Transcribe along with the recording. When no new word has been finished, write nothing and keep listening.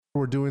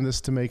We're doing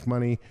this to make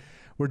money.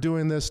 We're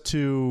doing this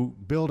to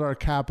build our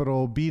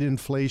capital, beat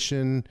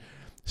inflation,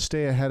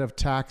 stay ahead of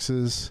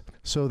taxes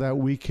so that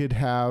we could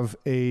have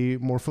a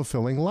more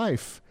fulfilling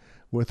life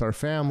with our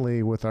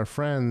family, with our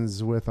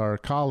friends, with our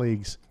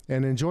colleagues,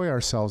 and enjoy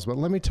ourselves. But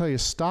let me tell you,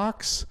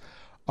 stocks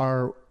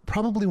are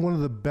probably one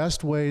of the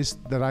best ways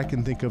that I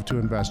can think of to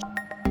invest.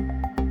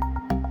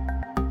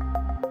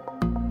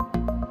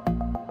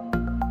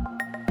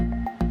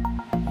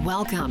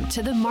 Welcome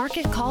to the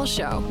Market Call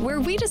Show, where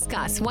we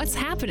discuss what's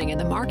happening in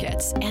the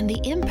markets and the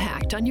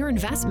impact on your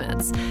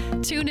investments.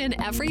 Tune in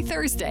every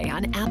Thursday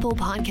on Apple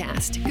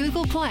Podcast,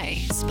 Google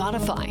Play,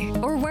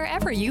 Spotify, or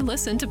wherever you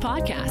listen to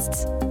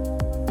podcasts.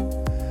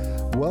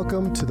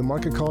 Welcome to the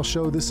Market Call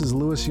Show. This is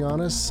Louis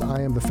Llanes.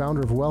 I am the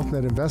founder of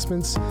WealthNet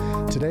Investments.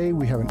 Today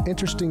we have an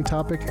interesting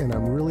topic and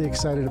I'm really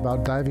excited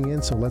about diving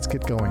in, so let's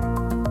get going.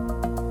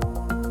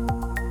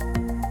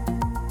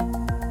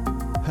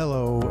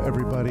 Hello,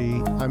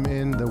 everybody. I'm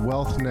in the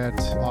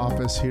WealthNet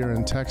office here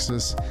in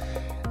Texas.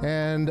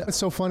 And it's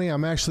so funny,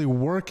 I'm actually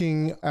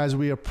working as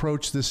we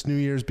approach this New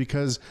Year's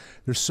because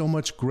there's so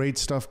much great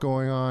stuff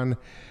going on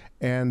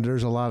and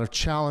there's a lot of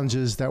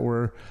challenges that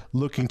we're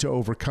looking to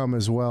overcome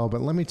as well.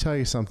 But let me tell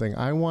you something.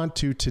 I want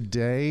to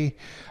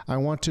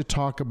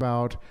talk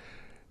about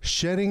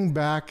shedding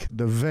back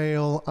the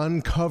veil,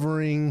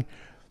 uncovering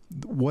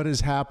what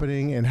is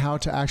happening and how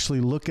to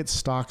actually look at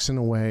stocks in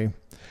a way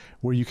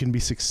where you can be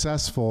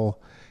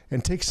successful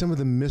and take some of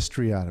the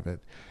mystery out of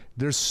it.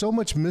 There's so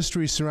much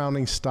mystery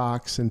surrounding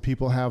stocks and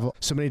people have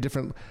so many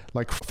different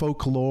like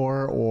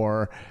folklore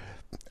or,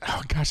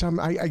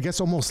 I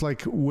guess almost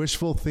like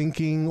wishful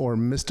thinking or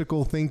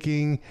mystical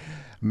thinking,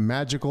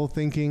 magical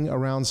thinking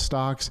around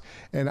stocks.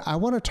 And I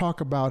want to talk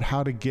about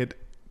how to get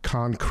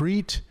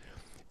concrete,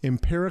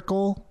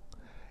 empirical,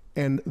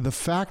 and the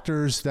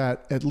factors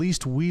that at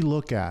least we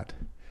look at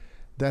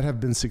that have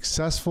been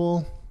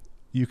successful.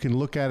 You can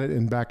look at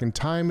it back in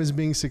time as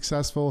being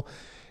successful,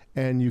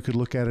 and you could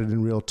look at it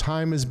in real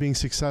time as being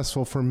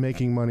successful for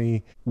making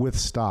money with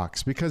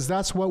stocks, because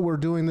that's what we're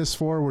doing this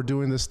for. We're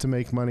doing this to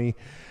make money.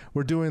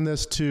 We're doing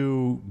this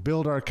to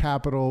build our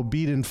capital,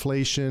 beat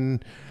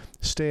inflation,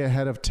 stay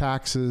ahead of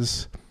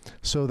taxes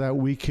so that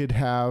we could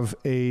have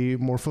a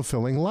more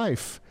fulfilling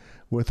life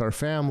with our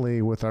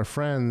family, with our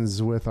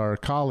friends, with our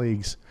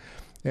colleagues,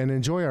 and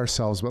enjoy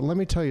ourselves. But let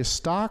me tell you,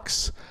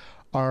 stocks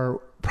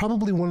are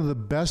probably one of the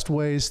best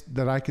ways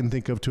that I can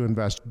think of to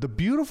invest. The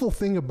beautiful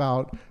thing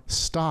about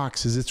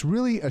stocks is it's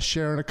really a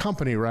share in a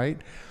company, right?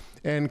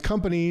 And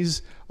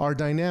companies are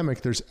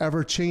dynamic. There's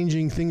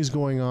ever-changing things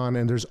going on,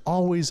 and there's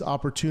always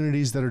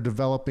opportunities that are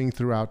developing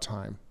throughout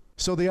time.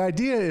 So the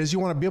idea is you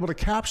want to be able to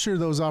capture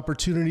those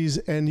opportunities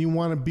and you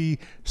want to be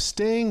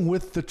staying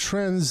with the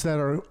trends that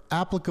are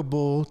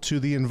applicable to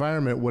the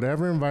environment,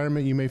 whatever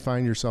environment you may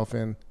find yourself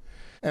in.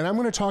 And I'm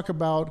going to talk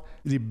about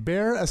the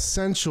bare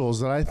essentials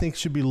that I think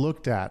should be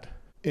looked at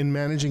in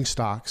managing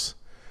stocks.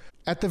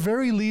 At the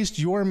very least,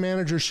 your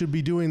manager should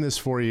be doing this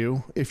for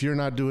you if you're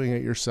not doing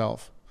it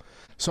yourself.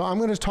 So I'm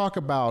going to talk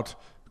about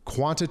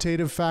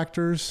quantitative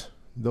factors,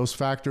 those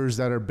factors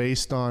that are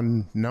based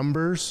on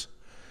numbers.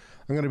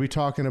 I'm going to be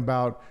talking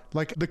about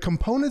like the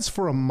components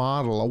for a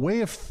model, a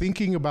way of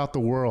thinking about the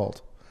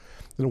world,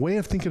 and a way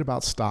of thinking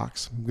about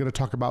stocks. I'm going to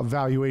talk about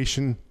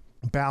valuation,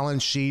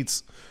 balance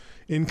sheets,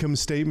 income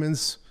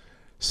statements,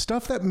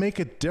 stuff that make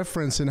a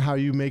difference in how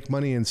you make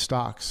money in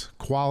stocks,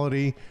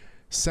 quality,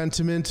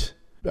 sentiment,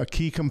 a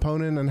key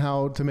component on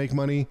how to make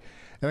money.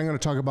 And I'm going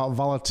to talk about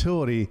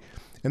volatility.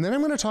 And then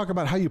I'm going to talk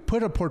about how you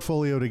put a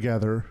portfolio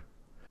together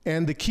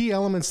and the key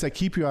elements that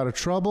keep you out of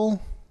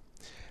trouble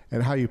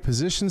and how you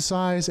position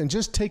size and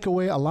just take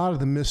away a lot of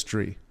the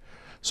mystery.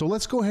 So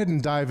let's go ahead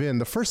and dive in.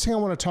 The first thing I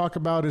want to talk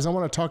about is I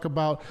want to talk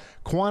about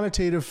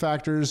quantitative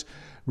factors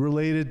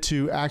related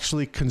to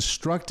actually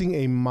constructing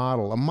a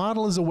model. A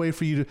model is a way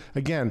for you to,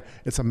 again,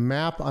 it's a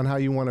map on how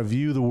you want to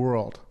view the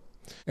world.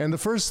 And the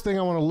first thing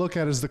I want to look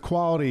at is the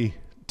quality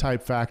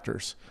type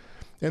factors.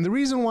 And the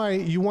reason why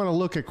you want to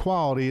look at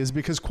quality is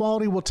because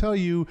quality will tell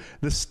you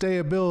the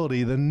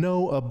stayability, the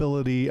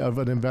knowability of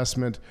an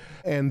investment,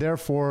 and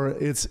therefore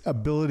its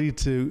ability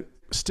to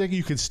stick.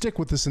 You can stick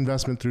with this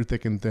investment through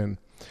thick and thin.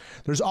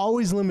 There's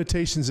always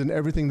limitations in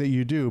everything that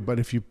you do, but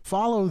if you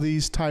follow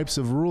these types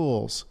of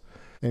rules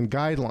and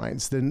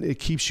guidelines, then it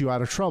keeps you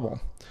out of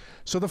trouble.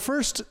 So the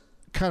first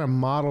kind of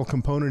model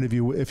component,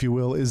 if you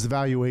will, is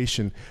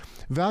valuation.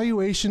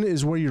 Valuation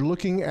is where you're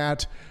looking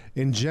at,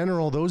 in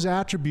general, those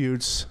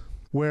attributes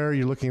where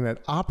you're looking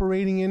at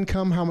operating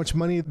income, how much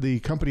money the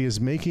company is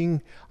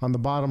making on the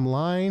bottom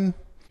line.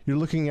 You're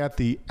looking at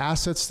the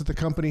assets that the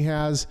company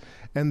has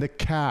and the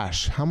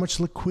cash, how much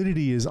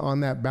liquidity is on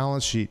that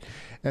balance sheet.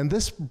 And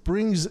this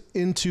brings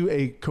into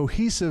a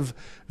cohesive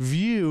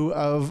view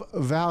of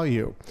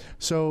value.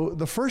 So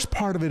the first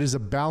part of it is a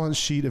balance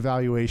sheet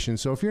evaluation.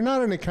 So if you're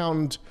not an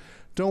accountant,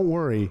 don't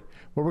worry.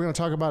 What we're going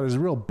to talk about is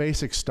real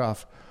basic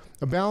stuff.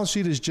 A balance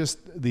sheet is just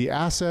the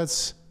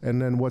assets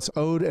and then what's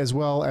owed as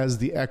well as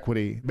the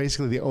equity,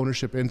 basically the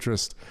ownership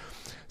interest.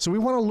 So we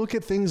want to look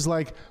at things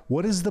like,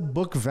 what is the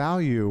book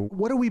value?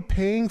 What are we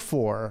paying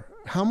for?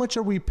 How much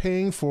are we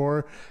paying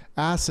for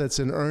assets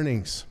and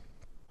earnings?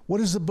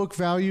 What is the book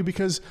value?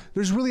 Because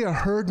there's really a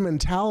herd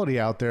mentality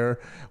out there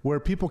where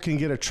people can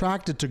get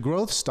attracted to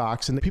growth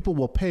stocks and people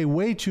will pay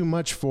way too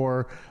much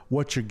for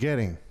what you're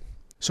getting.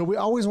 So we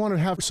always want to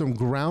have some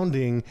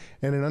grounding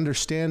and an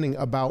understanding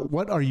about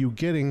what are you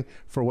getting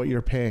for what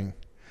you're paying.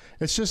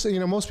 It's just,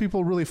 most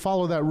people really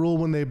follow that rule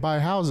when they buy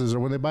houses or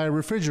when they buy a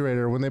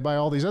refrigerator or when they buy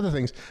all these other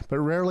things, but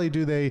rarely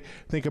do they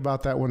think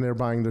about that when they're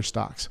buying their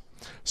stocks.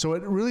 So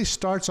it really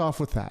starts off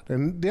with that.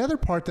 And the other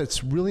part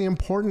that's really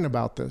important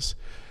about this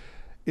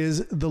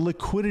is the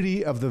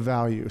liquidity of the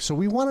value. So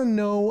we want to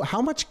know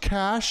how much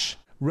cash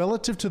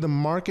relative to the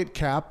market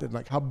cap and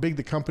like how big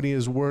the company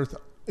is worth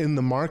in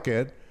the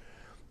market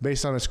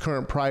based on its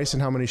current price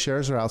and how many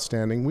shares are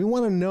outstanding. We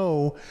want to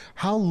know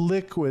how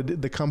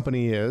liquid the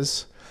company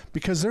is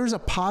because there's a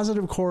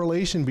positive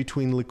correlation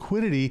between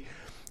liquidity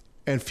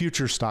and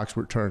future stock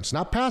returns.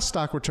 Not past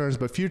stock returns,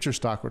 but future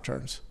stock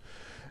returns.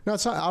 Now,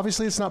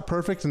 obviously it's not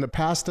perfect and the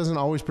past doesn't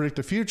always predict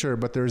the future,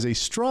 but there's a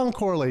strong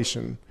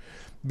correlation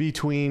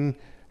between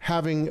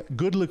having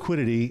good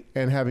liquidity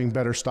and having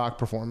better stock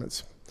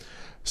performance.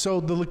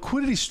 So the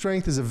liquidity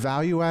strength is a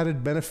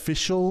value-added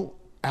beneficial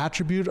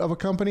attribute of a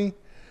company.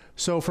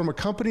 So from a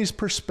company's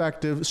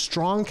perspective,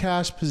 strong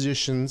cash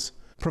positions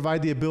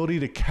provide the ability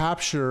to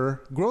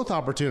capture growth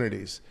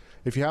opportunities.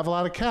 If you have a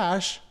lot of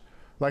cash,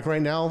 like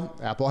right now,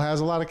 Apple has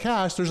a lot of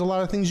cash, there's a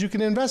lot of things you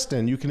can invest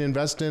in. You can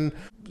invest in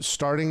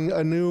starting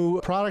a new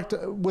product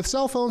with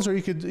cell phones, or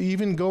you could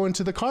even go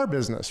into the car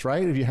business,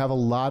 right? If you have a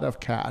lot of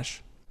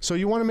cash. So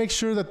you want to make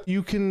sure that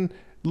you can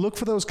look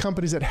for those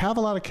companies that have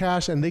a lot of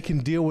cash and they can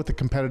deal with the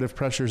competitive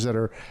pressures that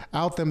are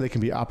out them. They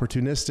can be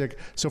opportunistic.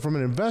 So from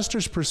an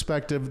investor's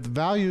perspective, the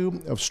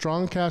value of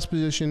strong cash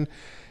position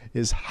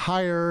is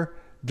higher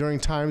during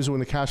times when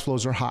the cash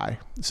flows are high.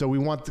 So we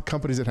want the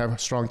companies that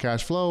have strong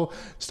cash flow,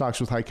 stocks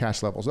with high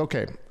cash levels.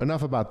 Okay,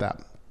 enough about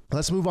that.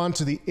 Let's move on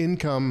to the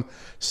income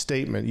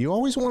statement. You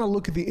always want to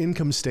look at the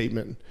income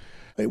statement.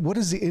 What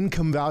is the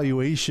income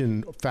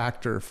valuation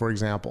factor, for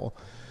example?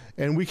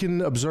 And we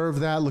can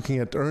observe that looking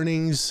at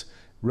earnings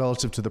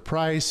relative to the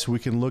price. We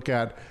can look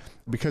at,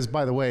 because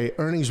by the way,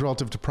 earnings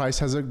relative to price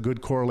has a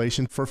good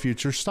correlation for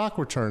future stock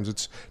returns.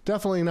 It's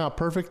definitely not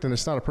perfect and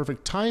it's not a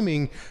perfect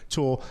timing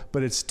tool,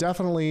 but it's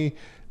definitely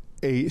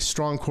a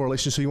strong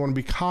correlation. So you want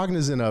to be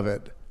cognizant of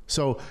it.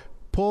 So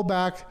pull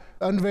back,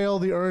 unveil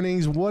the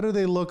earnings. What do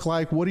they look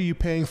like? What are you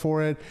paying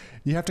for it?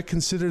 You have to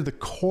consider the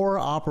core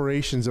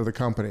operations of the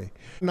company,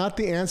 not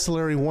the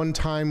ancillary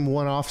one-time,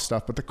 one-off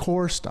stuff, but the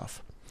core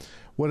stuff.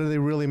 What are they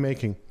really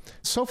making?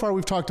 So far,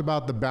 we've talked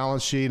about the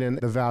balance sheet and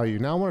the value.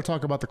 Now I want to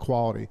talk about the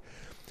quality.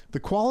 The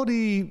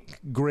quality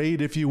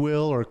grade, if you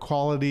will, or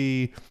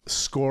quality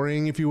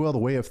scoring, if you will, the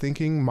way of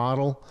thinking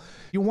model.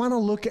 You want to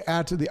look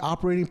at the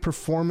operating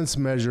performance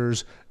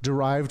measures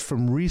derived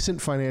from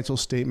recent financial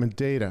statement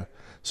data.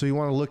 So you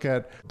want to look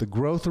at the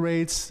growth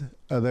rates,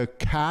 the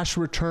cash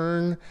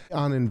return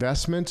on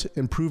investment,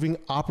 improving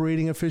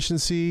operating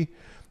efficiency.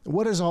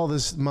 What does all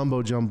this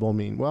mumbo jumbo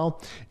mean?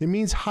 Well, it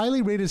means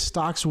highly rated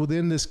stocks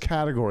within this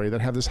category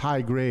that have this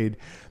high grade,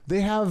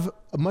 they have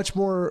a much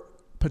more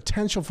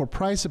potential for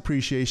price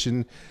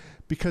appreciation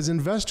because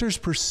investors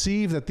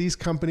perceive that these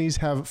companies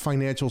have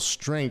financial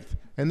strength,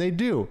 and they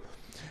do.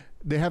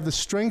 They have the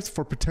strength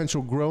for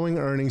potential growing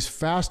earnings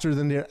faster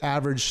than their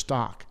average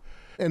stock.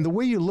 And the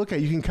way you look at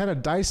it, you can kind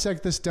of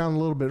dissect this down a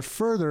little bit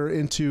further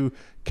into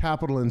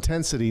capital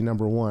intensity,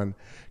 number one.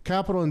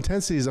 Capital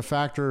intensity is a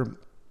factor.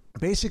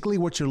 Basically,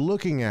 what you're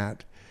looking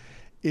at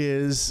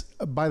is,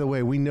 by the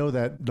way, we know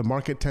that the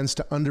market tends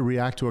to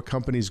underreact to a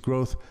company's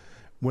growth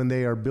when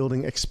they are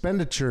building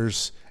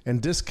expenditures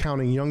and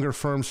discounting younger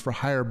firms for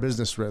higher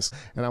business risk.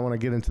 And I want to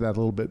get into that a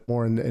little bit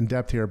more in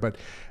depth here. But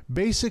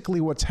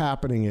basically what's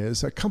happening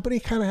is a company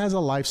kind of has a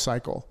life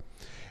cycle.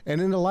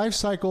 And in the life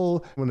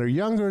cycle, when they're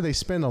younger, they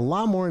spend a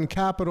lot more in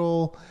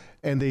capital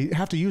and they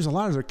have to use a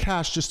lot of their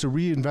cash just to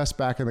reinvest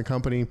back in the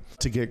company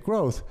to get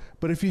growth.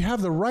 But if you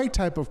have the right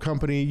type of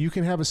company, you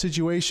can have a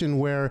situation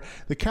where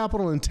the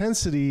capital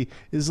intensity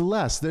is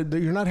less.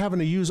 You're not having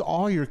to use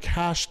all your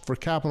cash for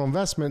capital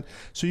investment,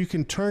 so you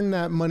can turn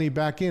that money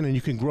back in and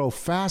you can grow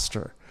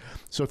faster.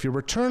 So if your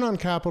return on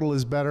capital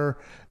is better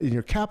and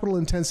your capital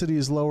intensity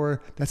is lower,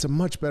 that's a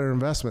much better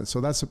investment. So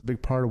that's a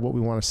big part of what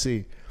we want to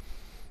see.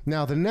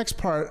 Now, the next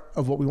part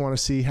of what we want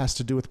to see has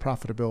to do with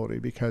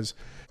profitability because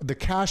the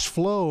cash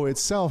flow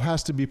itself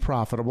has to be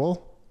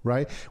profitable,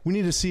 right? We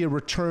need to see a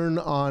return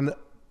on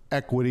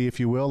equity, if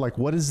you will. Like,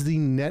 what is the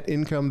net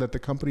income that the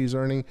company is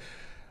earning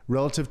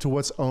relative to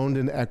what's owned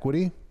in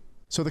equity?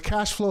 So the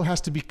cash flow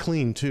has to be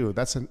clean, too.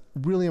 That's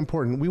really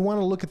important. We want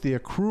to look at the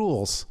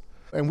accruals.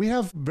 And we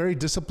have very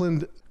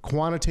disciplined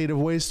quantitative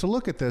ways to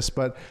look at this.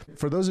 But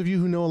for those of you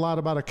who know a lot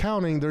about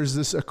accounting, there's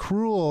this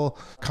accrual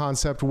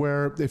concept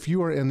where if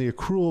you are in the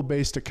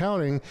accrual-based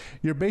accounting,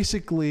 you're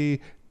basically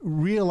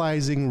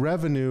realizing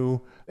revenue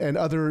and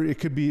it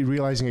could be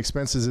realizing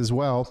expenses as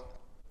well.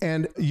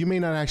 And you may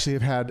not actually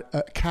have had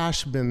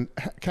cash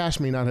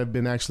may not have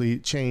been actually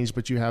changed,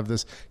 but you have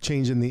this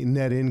change in the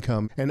net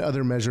income and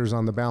other measures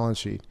on the balance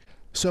sheet.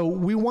 So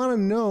we want to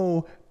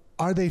know,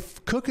 are they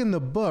cooking the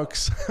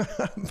books?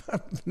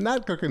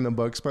 Not cooking the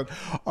books, but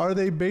are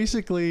they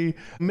basically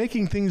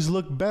making things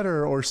look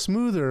better or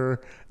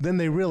smoother than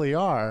they really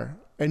are?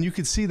 And you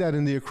could see that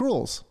in the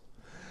accruals.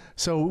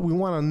 So we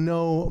want to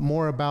know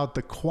more about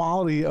the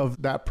quality of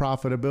that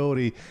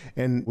profitability,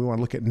 and we want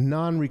to look at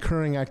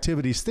non-recurring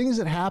activities, things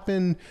that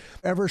happen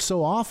ever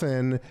so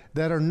often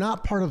that are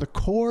not part of the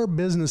core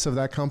business of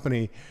that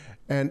company.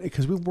 And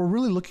because we're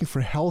really looking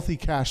for healthy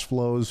cash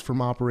flows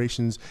from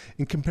operations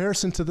in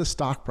comparison to the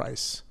stock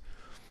price.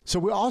 So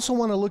we also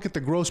want to look at the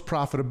gross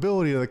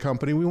profitability of the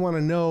company. We want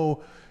to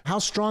know how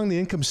strong the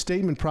income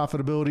statement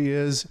profitability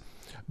is,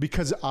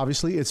 because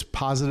obviously it's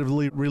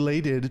positively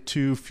related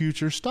to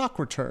future stock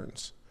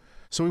returns.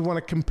 So we want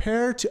to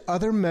compare to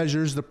other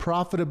measures the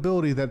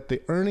profitability that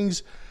the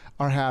earnings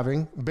are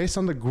having based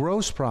on the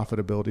gross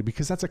profitability,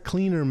 because that's a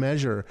cleaner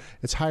measure.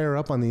 It's higher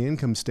up on the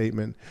income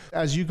statement.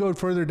 As you go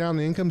further down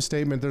the income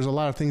statement, there's a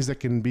lot of things that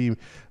can be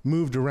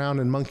moved around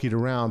and monkeyed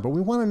around, but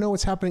we want to know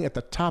what's happening at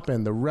the top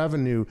end, the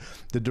revenue,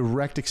 the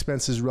direct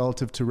expenses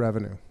relative to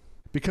revenue.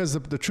 Because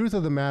the truth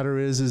of the matter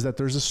is that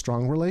there's a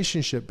strong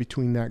relationship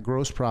between that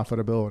gross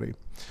profitability.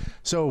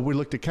 So we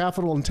looked at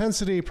capital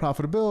intensity,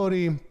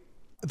 profitability.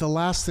 The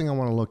last thing I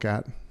want to look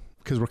at,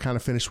 because we're kind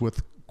of finished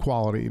with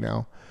quality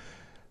now,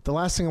 the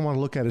last thing I want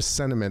to look at is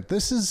sentiment.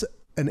 This is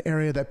an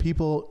area that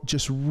people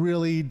just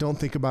really don't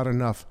think about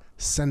enough,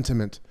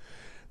 sentiment.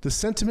 The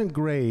sentiment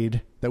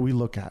grade that we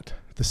look at,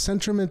 the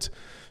sentiment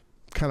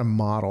kind of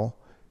model,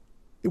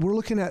 we're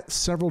looking at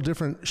several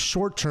different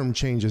short-term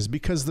changes,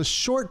 because the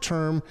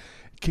short-term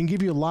can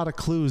give you a lot of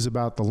clues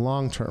about the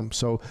long-term.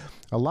 So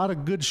a lot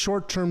of good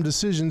short-term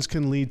decisions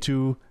can lead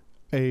to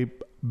a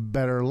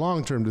better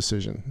long-term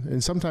decision.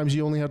 And sometimes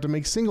you only have to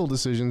make single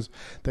decisions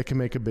that can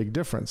make a big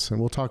difference. And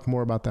we'll talk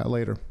more about that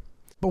later.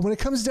 But when it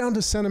comes down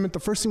to sentiment, the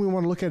first thing we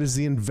want to look at is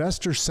the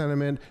investor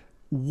sentiment.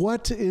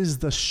 What is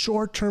the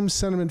short-term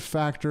sentiment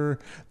factor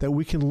that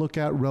we can look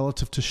at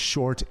relative to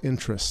short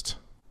interest?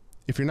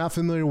 If you're not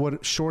familiar with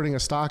what shorting a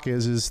stock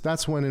is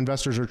that's when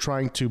investors are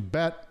trying to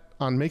bet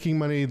on making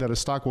money that a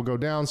stock will go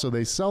down. So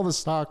they sell the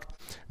stock,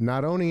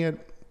 not owning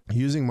it,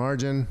 using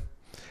margin,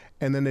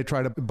 and then they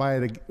try to buy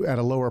it at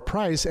a lower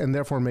price and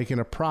therefore making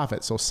a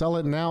profit. So sell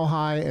it now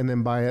high and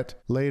then buy it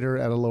later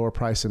at a lower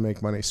price and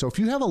make money. So if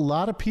you have a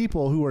lot of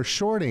people who are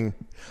shorting,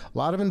 a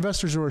lot of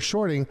investors who are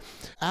shorting,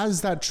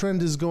 as that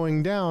trend is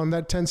going down,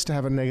 that tends to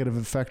have a negative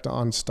effect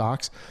on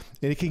stocks.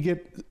 And it can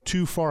get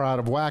too far out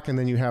of whack, and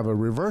then you have a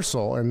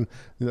reversal, and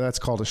that's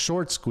called a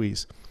short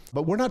squeeze.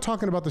 But we're not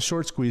talking about the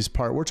short squeeze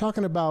part. We're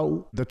talking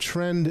about the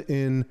trend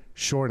in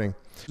shorting.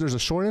 There's a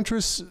short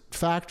interest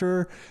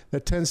factor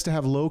that tends to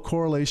have low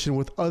correlation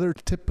with other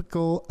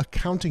typical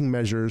accounting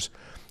measures.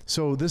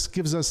 So this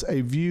gives us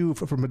a view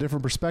from a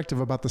different perspective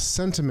about the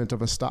sentiment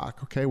of a stock.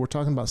 Okay, we're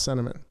talking about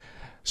sentiment.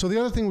 So the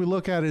other thing we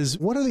look at is,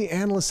 what are the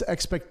analysts'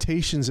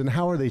 expectations and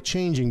how are they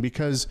changing?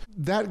 Because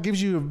that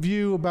gives you a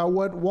view about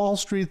what Wall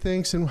Street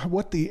thinks and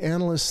what the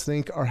analysts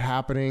think are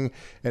happening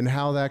and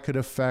how that could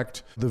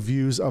affect the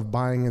views of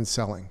buying and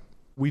selling.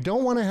 We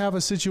don't want to have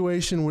a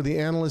situation where the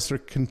analysts are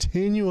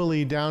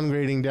continually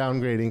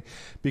downgrading,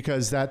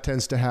 because that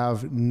tends to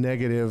have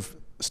negative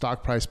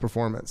stock price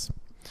performance.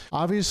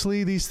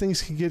 Obviously, these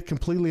things can get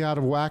completely out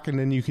of whack and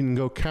then you can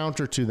go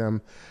counter to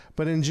them.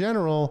 But in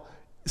general,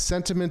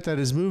 sentiment that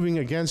is moving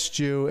against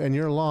you and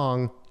you're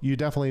long, you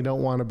definitely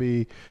don't want to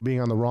be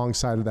being on the wrong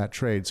side of that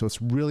trade. So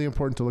it's really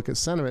important to look at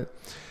sentiment.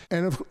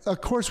 And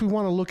of course, we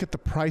want to look at the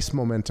price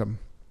momentum.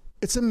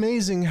 It's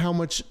amazing how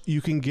much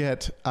you can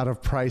get out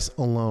of price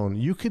alone.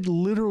 You could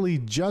literally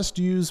just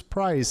use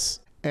price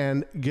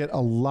and get a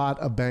lot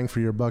of bang for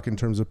your buck in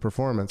terms of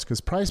performance, because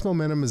price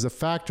momentum is a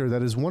factor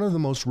that is one of the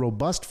most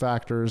robust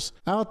factors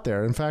out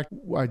there. In fact,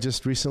 I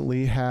just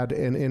recently had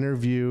an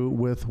interview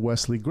with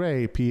Wesley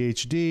Gray,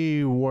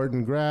 PhD,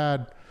 Wharton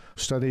grad,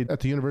 studied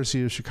at the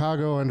University of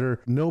Chicago under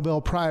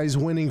Nobel Prize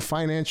winning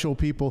financial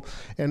people.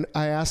 And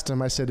I asked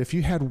him, I said, if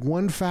you had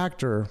one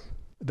factor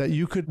that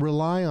you could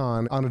rely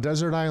on a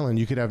desert island,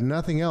 you could have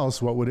nothing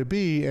else, what would it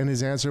be? And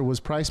his answer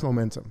was price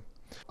momentum.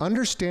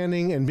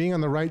 Understanding and being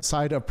on the right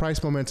side of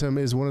price momentum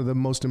is one of the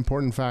most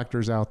important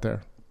factors out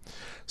there.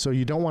 So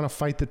you don't want to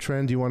fight the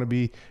trend. You want to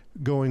be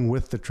going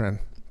with the trend.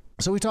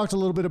 So we talked a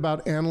little bit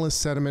about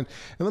analyst sentiment,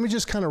 and let me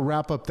just kind of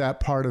wrap up that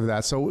part of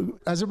that. So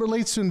as it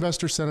relates to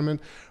investor sentiment,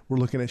 we're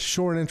looking at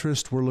short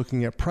interest, we're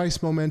looking at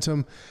price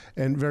momentum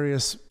and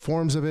various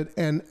forms of it,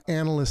 and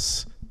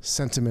analyst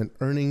sentiment,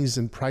 earnings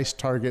and price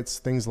targets,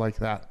 things like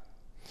that.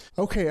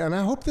 Okay, and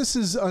I hope this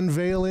is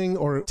unveiling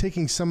or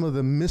taking some of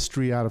the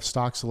mystery out of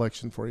stock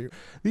selection for you.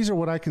 These are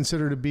what I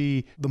consider to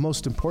be the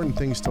most important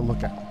things to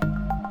look at.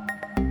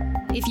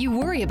 If you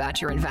worry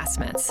about your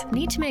investments,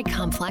 need to make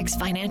complex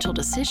financial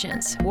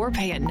decisions, or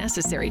pay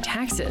unnecessary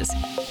taxes,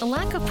 a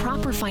lack of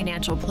proper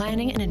financial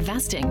planning and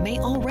investing may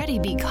already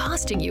be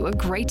costing you a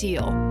great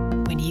deal.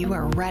 When you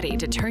are ready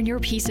to turn your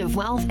peace of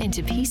wealth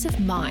into peace of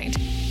mind,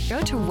 go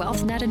to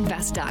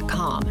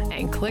wealthnetinvest.com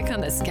and click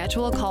on the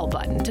Schedule a Call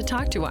button to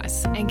talk to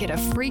us and get a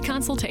free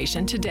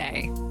consultation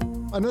today.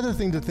 Another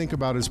thing to think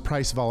about is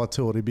price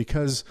volatility,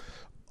 because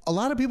a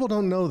lot of people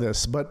don't know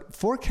this, but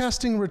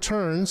forecasting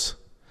returns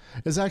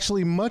is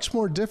actually much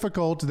more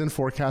difficult than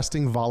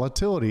forecasting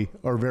volatility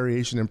or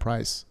variation in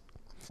price.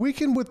 We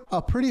can, with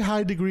a pretty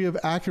high degree of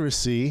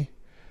accuracy,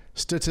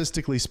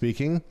 statistically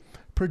speaking,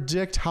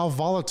 predict how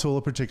volatile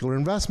a particular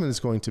investment is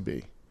going to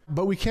be.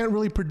 But we can't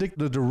really predict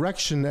the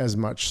direction as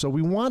much. So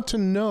we want to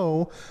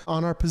know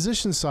on our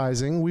position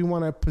sizing, we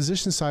want to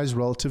position size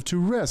relative to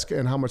risk,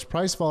 and how much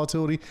price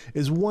volatility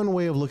is one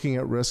way of looking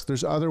at risk.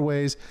 There's other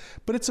ways,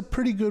 but it's a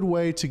pretty good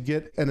way to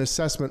get an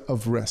assessment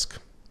of risk.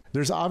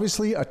 There's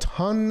obviously a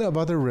ton of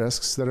other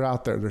risks that are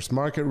out there. There's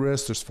market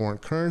risk, there's foreign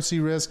currency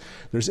risk,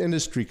 there's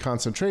industry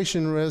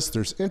concentration risk,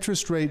 there's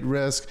interest rate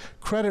risk,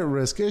 credit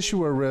risk,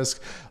 issuer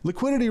risk,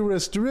 liquidity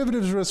risk,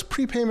 derivatives risk,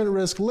 prepayment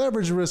risk,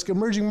 leverage risk,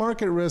 emerging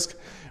market risk.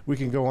 We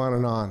can go on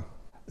and on.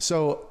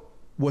 So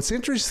what's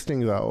interesting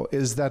though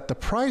is that the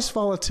price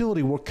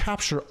volatility will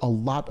capture a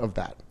lot of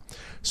that.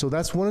 So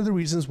that's one of the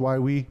reasons why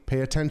we pay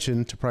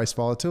attention to price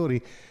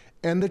volatility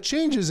and the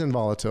changes in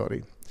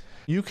volatility.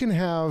 You can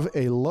have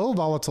a low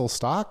volatile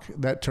stock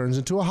that turns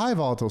into a high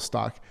volatile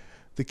stock.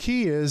 The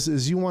key is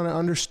you want to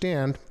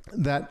understand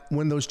that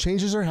when those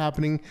changes are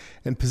happening,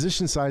 and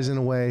position size in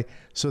a way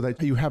so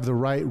that you have the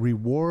right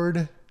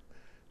reward,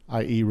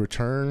 i.e.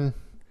 return,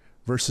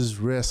 versus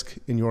risk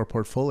in your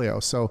portfolio.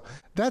 So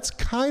that's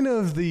kind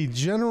of the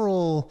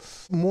general,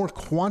 more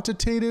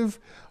quantitative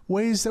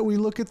ways that we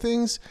look at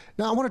things.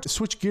 Now I want to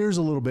switch gears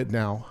a little bit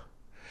now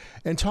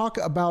and talk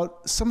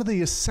about some of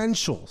the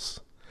essentials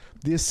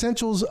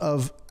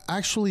of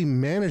actually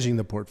managing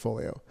the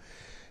portfolio.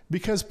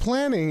 Because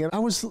planning, and I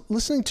was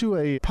listening to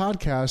a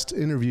podcast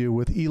interview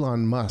with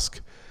Elon Musk.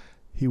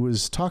 He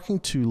was talking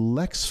to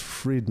Lex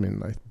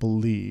Fridman, I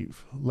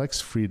believe. Lex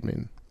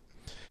Fridman.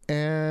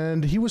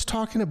 And he was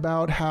talking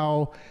about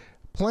how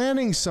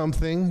planning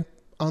something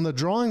on the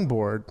drawing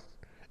board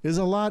is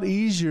a lot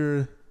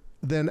easier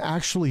than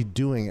actually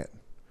doing it.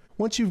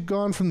 Once you've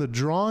gone from the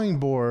drawing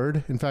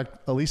board, in fact,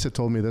 Elisa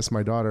told me this,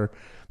 my daughter,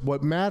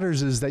 what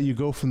matters is that you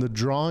go from the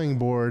drawing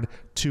board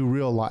to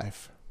real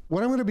life.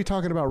 What I'm going to be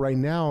talking about right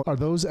now are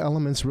those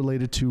elements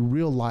related to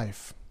real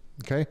life,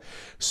 okay?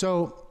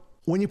 So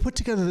when you put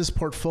together this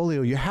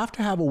portfolio, you have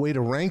to have a way to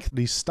rank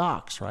these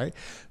stocks, right?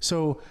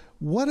 So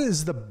what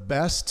is the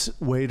best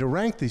way to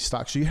rank these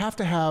stocks? So you have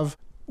to have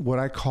what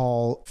I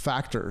call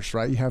factors,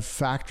 right? You have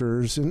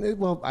factors, and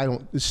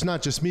it's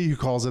not just me who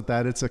calls it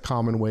that. It's a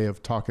common way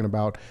of talking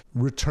about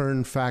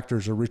return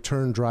factors or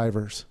return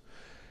drivers.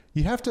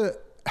 You have to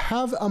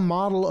have a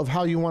model of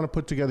how you want to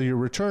put together your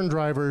return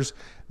drivers.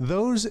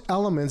 Those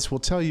elements will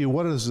tell you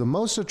what is the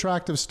most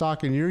attractive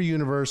stock in your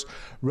universe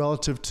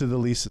relative to the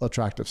least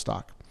attractive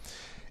stock.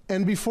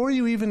 And before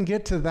you even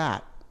get to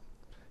that,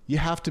 you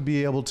have to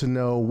be able to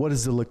know what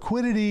is the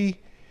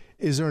liquidity,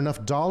 is there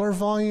enough dollar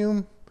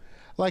volume?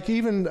 Like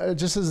even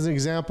just as an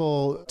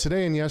example,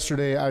 today and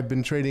yesterday, I've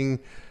been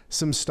trading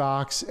some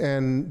stocks,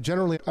 and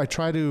generally I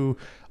try to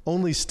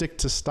only stick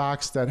to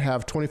stocks that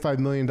have $25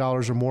 million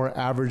or more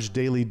average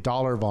daily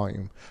dollar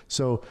volume.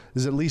 So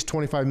there's at least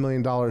 $25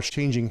 million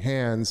changing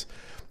hands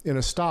in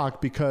a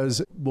stock,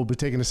 because we'll be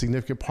taking a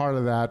significant part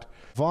of that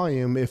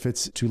volume if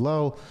it's too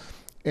low.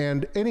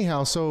 And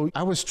anyhow, so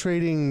I was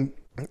trading,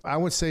 I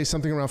would say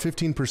something around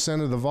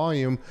 15% of the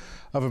volume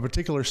of a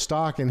particular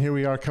stock, and here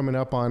we are coming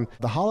up on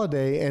the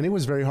holiday, and it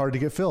was very hard to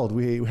get filled.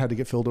 We had to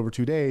get filled over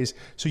 2 days.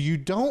 So you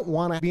don't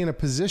want to be in a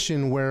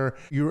position where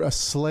you're a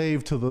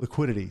slave to the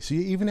liquidity. So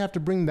you even have to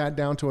bring that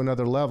down to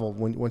another level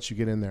once you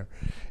get in there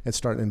and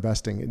start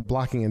investing,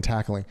 blocking and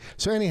tackling.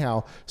 So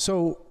anyhow,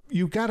 so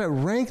you've got to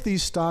rank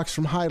these stocks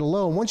from high to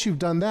low. Once you've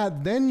done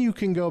that, then you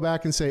can go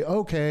back and say,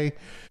 okay,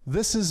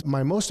 this is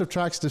my most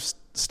attractive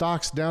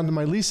stocks down to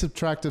my least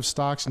attractive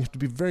stocks, and you have to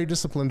be very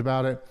disciplined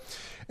about it.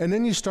 And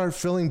then you start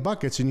filling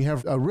buckets, and you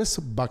have a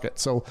risk bucket.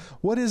 So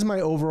what is my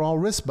overall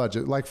risk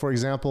budget? Like, for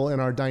example, in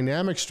our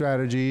dynamic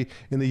strategy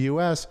in the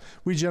US,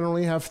 we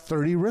generally have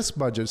 30 risk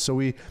budgets. So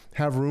we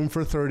have room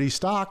for 30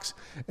 stocks.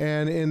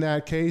 And in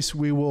that case,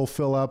 we will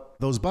fill up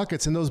those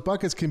buckets, and those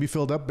buckets can be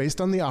filled up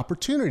based on the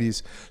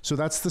opportunities. So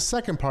that's the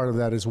second part of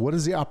that, is what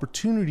is the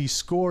opportunity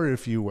score,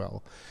 if you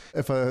will.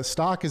 If a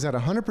stock is at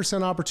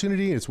 100%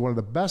 opportunity, it's one of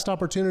the best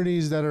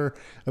opportunities that are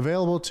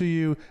available to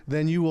you,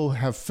 then you will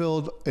have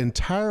filled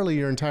entirely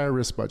your entire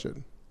risk budget.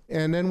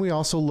 And then we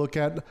also look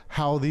at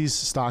how these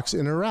stocks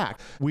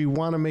interact. We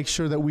want to make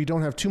sure that we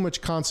don't have too much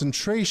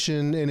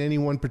concentration in any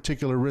one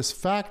particular risk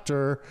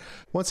factor.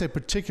 Once a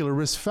particular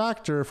risk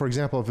factor, for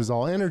example, if it's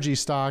all energy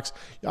stocks,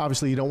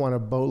 obviously you don't want to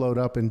boatload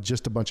up in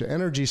just a bunch of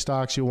energy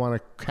stocks. You want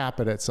to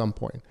cap it at some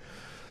point.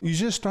 You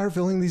just start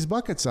filling these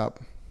buckets up.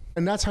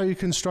 And that's how you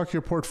construct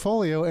your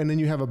portfolio. And then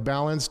you have a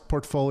balanced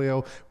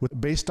portfolio with,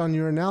 based on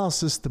your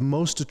analysis, the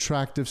most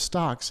attractive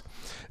stocks.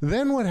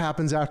 Then what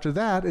happens after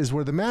that is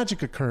where the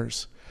magic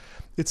occurs.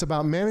 It's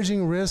about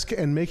managing risk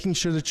and making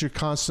sure that you're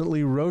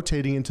constantly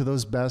rotating into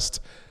those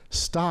best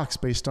stocks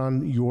based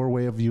on your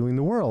way of viewing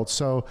the world.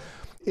 So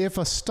if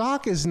a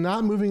stock is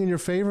not moving in your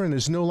favor and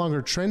is no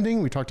longer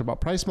trending, we talked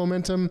about price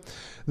momentum,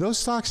 those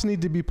stocks need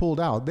to be pulled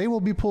out. They will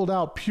be pulled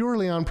out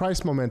purely on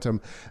price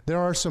momentum. There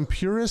are some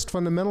purist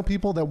fundamental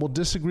people that will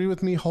disagree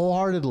with me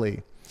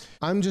wholeheartedly.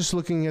 I'm just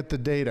looking at the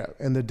data,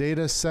 and the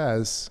data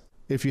says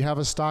if you have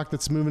a stock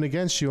that's moving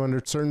against you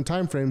under certain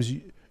time frames,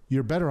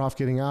 you're better off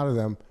getting out of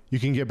them. You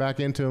can get back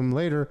into them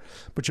later,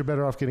 but you're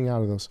better off getting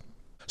out of those.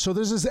 So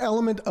there's this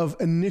element of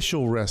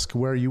initial risk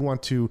where you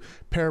want to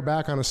pare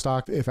back on a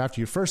stock if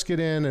after you first get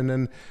in and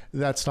then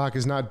that stock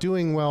is not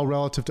doing well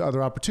relative to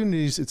other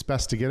opportunities, it's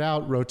best to get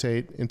out,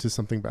 rotate into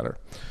something better.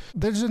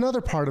 There's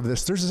another part of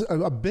this. There's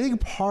a big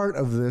part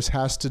of this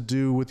has to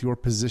do with your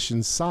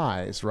position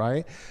size,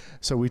 right?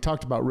 So we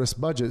talked about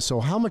risk budget. So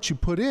how much you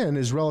put in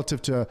is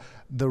relative to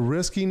the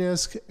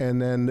riskiness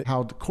and then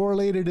how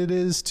correlated it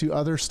is to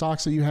other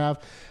stocks that you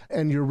have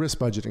and your risk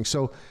budgeting.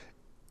 So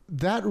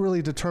that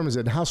really determines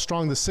it, how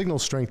strong the signal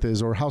strength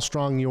is or how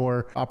strong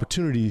your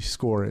opportunity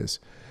score is.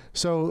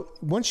 So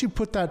once you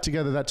put that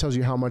together, that tells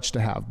you how much to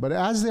have. But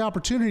as the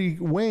opportunity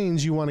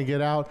wanes, you want to get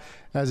out.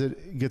 As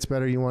it gets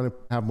better, you want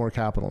to have more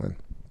capital in.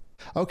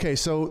 Okay,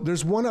 so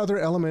there's one other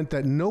element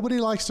that nobody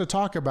likes to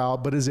talk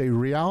about, but is a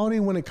reality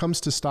when it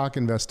comes to stock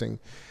investing.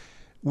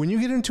 When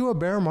you get into a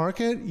bear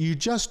market, you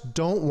just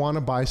don't want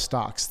to buy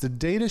stocks. The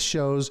data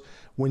shows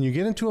when you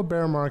get into a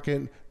bear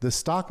market, the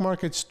stock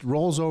market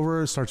rolls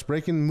over, starts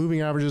breaking moving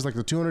averages like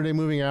the 200-day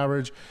moving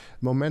average,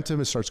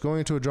 momentum, it starts going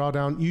into a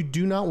drawdown. You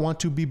do not want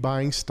to be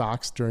buying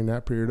stocks during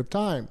that period of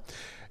time.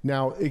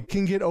 Now, it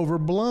can get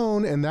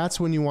overblown, and that's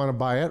when you want to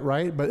buy it,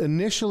 right? But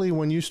initially,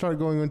 when you start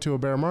going into a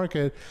bear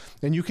market,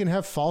 and you can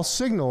have false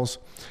signals,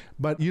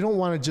 but you don't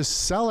want to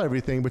just sell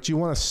everything, but you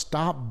want to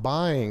stop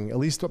buying, at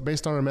least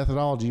based on our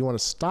methodology. You want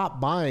to stop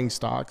buying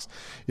stocks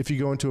if you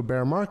go into a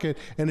bear market.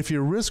 And if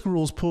your risk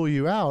rules pull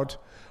you out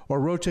or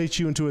rotate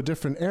you into a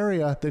different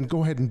area, then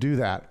go ahead and do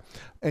that.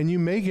 And you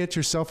may get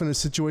yourself in a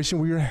situation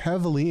where you're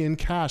heavily in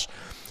cash.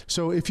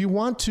 So if you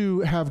want to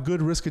have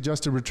good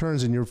risk-adjusted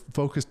returns and you're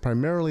focused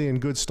primarily in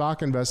good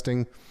stock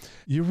investing,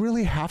 you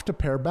really have to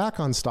pare back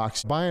on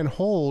stocks. Buy and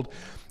hold.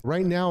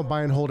 Right now,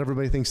 buy and hold,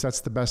 everybody thinks that's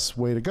the best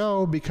way to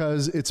go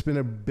because it's been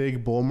a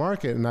big bull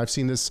market. And I've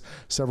seen this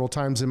several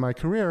times in my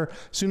career.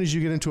 As soon as you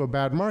get into a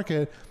bad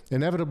market,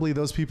 inevitably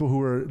those people who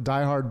are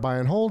diehard buy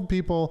and hold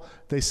people,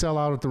 they sell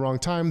out at the wrong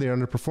time, they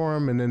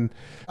underperform. And then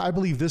I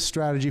believe this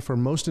strategy for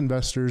most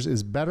investors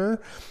is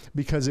better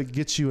because it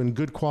gets you in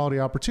good quality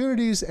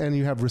opportunities and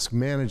you have risk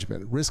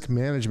management. Risk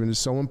management is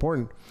so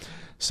important.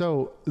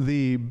 So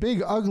the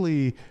big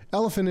ugly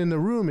elephant in the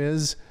room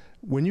is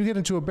when you get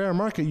into a bear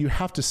market, you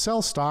have to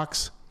sell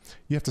stocks.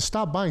 You have to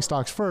stop buying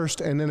stocks first.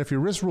 And then if your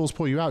risk rules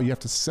pull you out, you have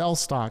to sell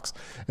stocks.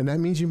 And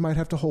that means you might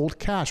have to hold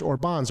cash or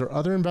bonds or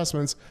other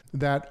investments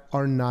that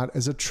are not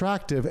as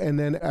attractive. And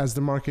then as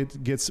the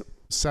market gets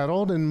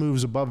settled and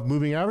moves above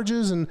moving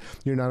averages and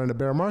you're not in a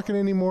bear market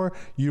anymore,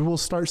 you will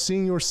start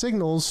seeing your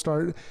signals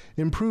start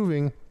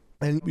improving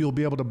and you'll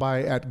be able to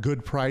buy at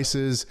good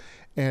prices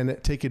and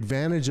take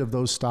advantage of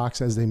those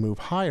stocks as they move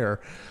higher.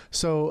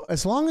 So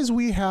as long as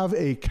we have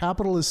a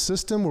capitalist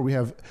system where we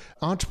have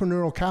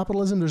entrepreneurial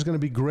capitalism, there's going to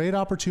be great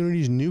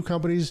opportunities, new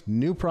companies,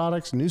 new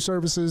products, new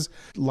services,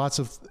 lots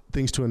of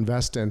things to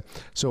invest in.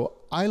 So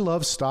I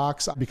love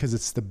stocks because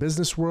it's the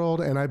business world,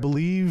 and I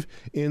believe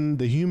in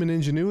the human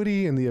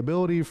ingenuity and the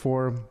ability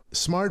for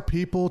smart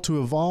people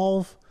to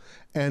evolve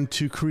and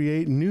to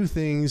create new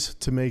things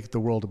to make the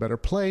world a better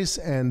place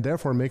and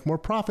therefore make more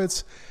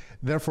profits,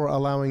 therefore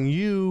allowing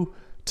you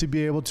to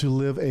be able to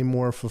live a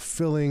more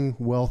fulfilling,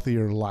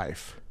 wealthier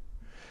life.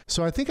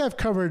 So I think I've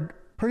covered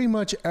pretty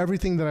much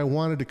everything that I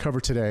wanted to cover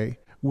today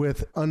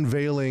with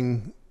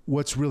unveiling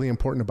what's really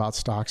important about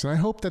stocks. And I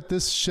hope that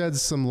this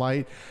sheds some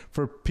light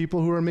for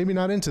people who are maybe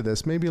not into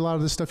this. Maybe a lot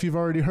of this stuff you've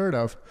already heard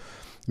of.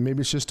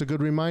 Maybe it's just a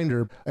good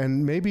reminder.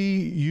 And maybe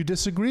you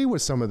disagree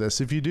with some of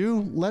this. If you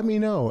do, let me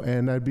know.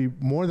 And I'd be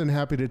more than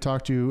happy to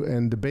talk to you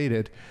and debate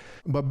it.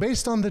 But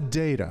based on the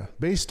data,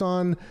 based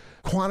on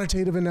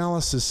quantitative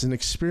analysis and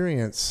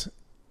experience,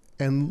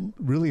 and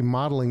really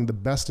modeling the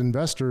best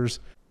investors,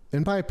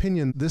 in my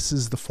opinion, this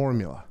is the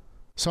formula.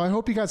 So I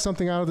hope you got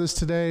something out of this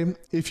today.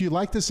 If you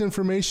like this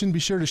information, be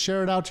sure to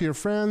share it out to your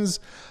friends,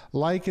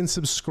 like and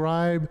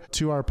subscribe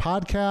to our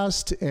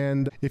podcast.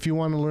 And if you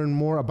want to learn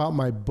more about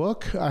my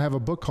book, I have a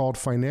book called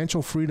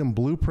Financial Freedom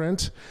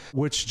Blueprint,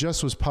 which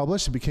just was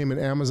published. It became an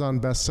Amazon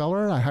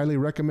bestseller. I highly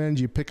recommend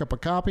you pick up a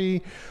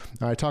copy.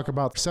 I talk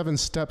about 7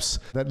 steps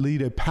that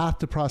lead a path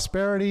to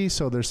prosperity.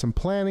 So there's some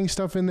planning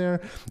stuff in there.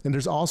 And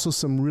there's also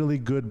some really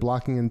good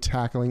blocking and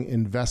tackling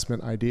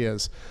investment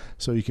ideas.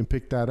 So you can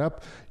pick that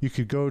up. You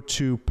could go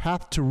to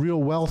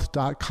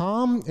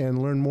pathtorealwealth.com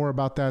and learn more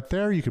about that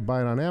there. You could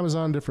buy it on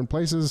Amazon, different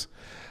places.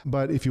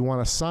 But if you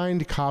want a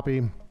signed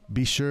copy,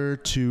 be sure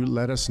to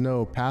let us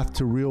know,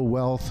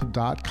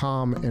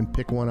 pathtorealwealth.com, and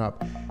pick one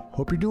up.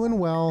 Hope you're doing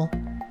well,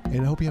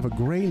 and I hope you have a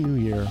great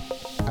new year.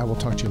 I will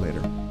talk to you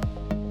later.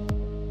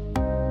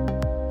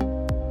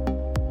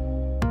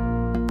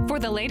 For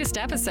the latest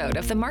episode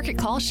of The Market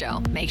Call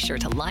Show, make sure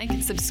to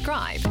like,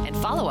 subscribe, and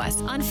follow us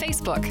on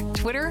Facebook,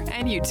 Twitter,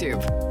 and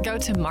YouTube. Go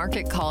to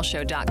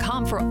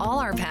marketcallshow.com for all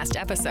our past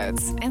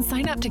episodes and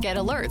sign up to get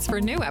alerts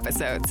for new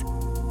episodes.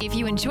 If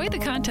you enjoyed the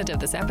content of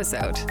this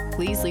episode,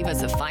 please leave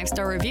us a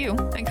 5-star review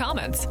and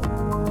comments.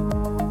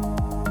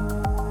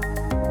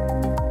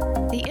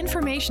 The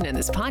information in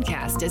this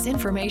podcast is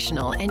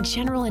informational and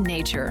general in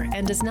nature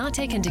and does not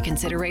take into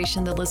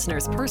consideration the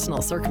listener's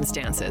personal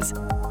circumstances.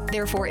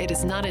 Therefore, it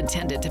is not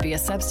intended to be a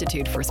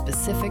substitute for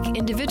specific,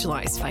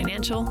 individualized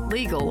financial,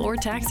 legal, or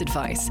tax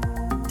advice.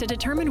 To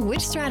determine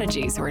which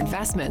strategies or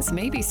investments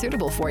may be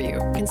suitable for you,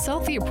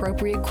 consult the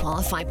appropriate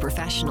qualified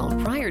professional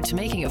prior to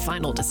making a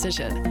final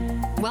decision.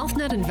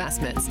 WealthNet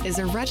Investments is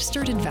a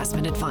registered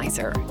investment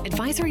advisor.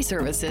 Advisory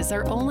services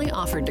are only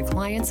offered to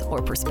clients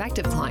or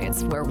prospective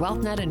clients where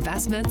WealthNet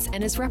Investments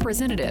and its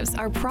representatives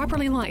are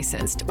properly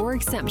licensed or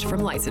exempt from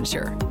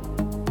licensure.